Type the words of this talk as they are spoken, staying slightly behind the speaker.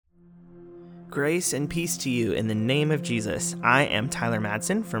Grace and peace to you in the name of Jesus. I am Tyler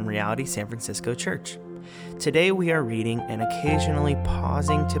Madsen from Reality San Francisco Church. Today we are reading and occasionally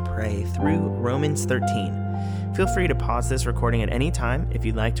pausing to pray through Romans 13. Feel free to pause this recording at any time if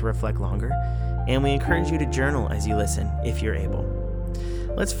you'd like to reflect longer, and we encourage you to journal as you listen if you're able.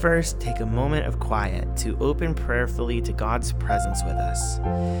 Let's first take a moment of quiet to open prayerfully to God's presence with us.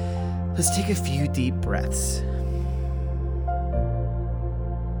 Let's take a few deep breaths.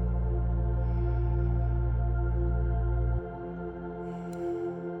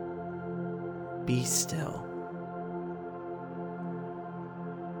 Be still.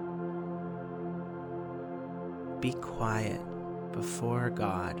 Be quiet before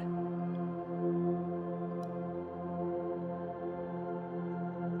God.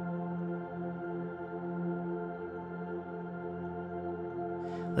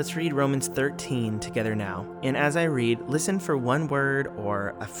 Let's read Romans 13 together now. And as I read, listen for one word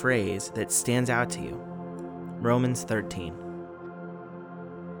or a phrase that stands out to you. Romans 13.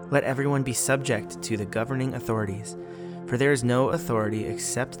 Let everyone be subject to the governing authorities, for there is no authority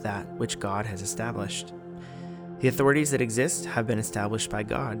except that which God has established. The authorities that exist have been established by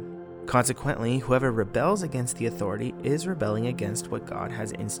God. Consequently, whoever rebels against the authority is rebelling against what God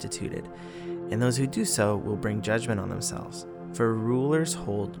has instituted, and those who do so will bring judgment on themselves. For rulers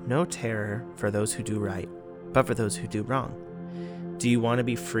hold no terror for those who do right, but for those who do wrong. Do you want to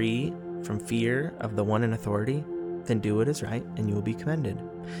be free from fear of the one in authority? Then do what is right, and you will be commended.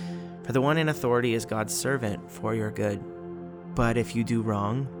 For the one in authority is God's servant for your good. But if you do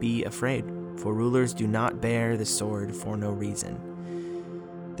wrong, be afraid, for rulers do not bear the sword for no reason.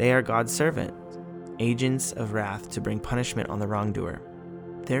 They are God's servant, agents of wrath to bring punishment on the wrongdoer.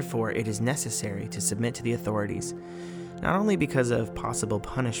 Therefore, it is necessary to submit to the authorities, not only because of possible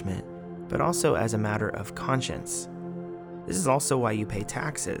punishment, but also as a matter of conscience. This is also why you pay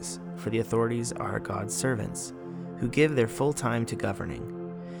taxes, for the authorities are God's servants, who give their full time to governing.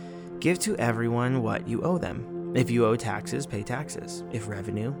 Give to everyone what you owe them. If you owe taxes, pay taxes. If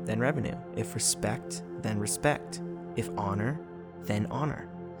revenue, then revenue. If respect, then respect. If honor, then honor.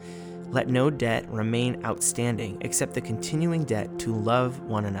 Let no debt remain outstanding except the continuing debt to love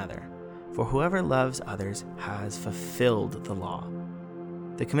one another. For whoever loves others has fulfilled the law.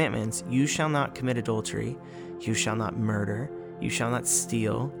 The commandments, you shall not commit adultery, you shall not murder, you shall not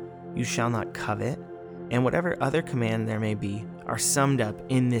steal, you shall not covet, and whatever other command there may be are summed up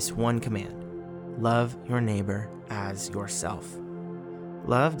in this one command: love your neighbor as yourself.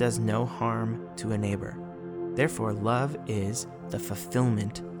 Love does no harm to a neighbor. Therefore, love is the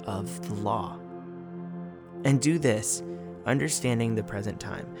fulfillment of the law. And do this, understanding the present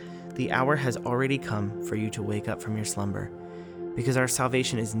time. The hour has already come for you to wake up from your slumber, because our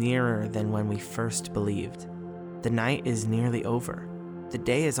salvation is nearer than when we first believed. The night is nearly over. The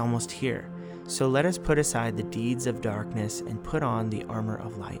day is almost here. So let us put aside the deeds of darkness and put on the armor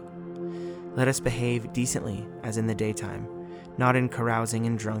of light. Let us behave decently as in the daytime, not in carousing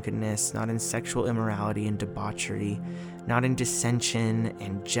and drunkenness, not in sexual immorality and debauchery, not in dissension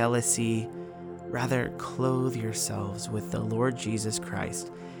and jealousy. Rather, clothe yourselves with the Lord Jesus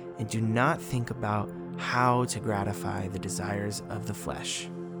Christ, and do not think about how to gratify the desires of the flesh.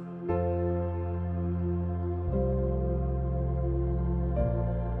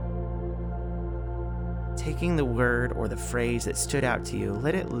 Taking the word or the phrase that stood out to you,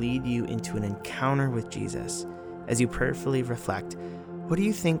 let it lead you into an encounter with Jesus. As you prayerfully reflect, what do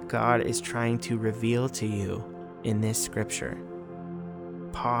you think God is trying to reveal to you in this scripture?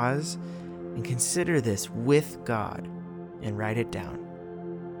 Pause and consider this with God and write it down.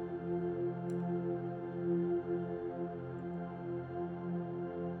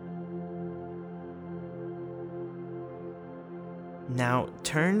 Now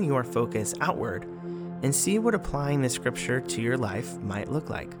turn your focus outward and see what applying this scripture to your life might look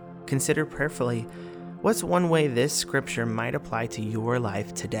like. Consider prayerfully, what's one way this scripture might apply to your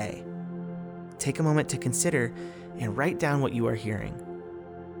life today? Take a moment to consider and write down what you are hearing.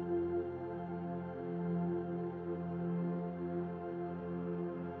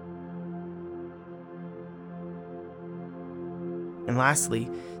 And lastly,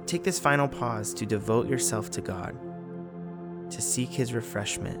 take this final pause to devote yourself to God, to seek His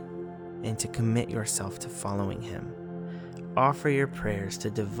refreshment, and to commit yourself to following Him. Offer your prayers to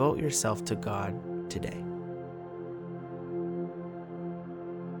devote yourself to God today.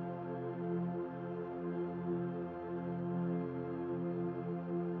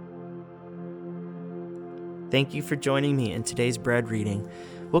 Thank you for joining me in today's bread reading.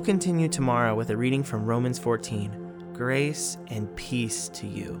 We'll continue tomorrow with a reading from Romans 14. Grace and peace to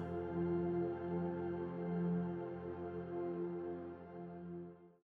you.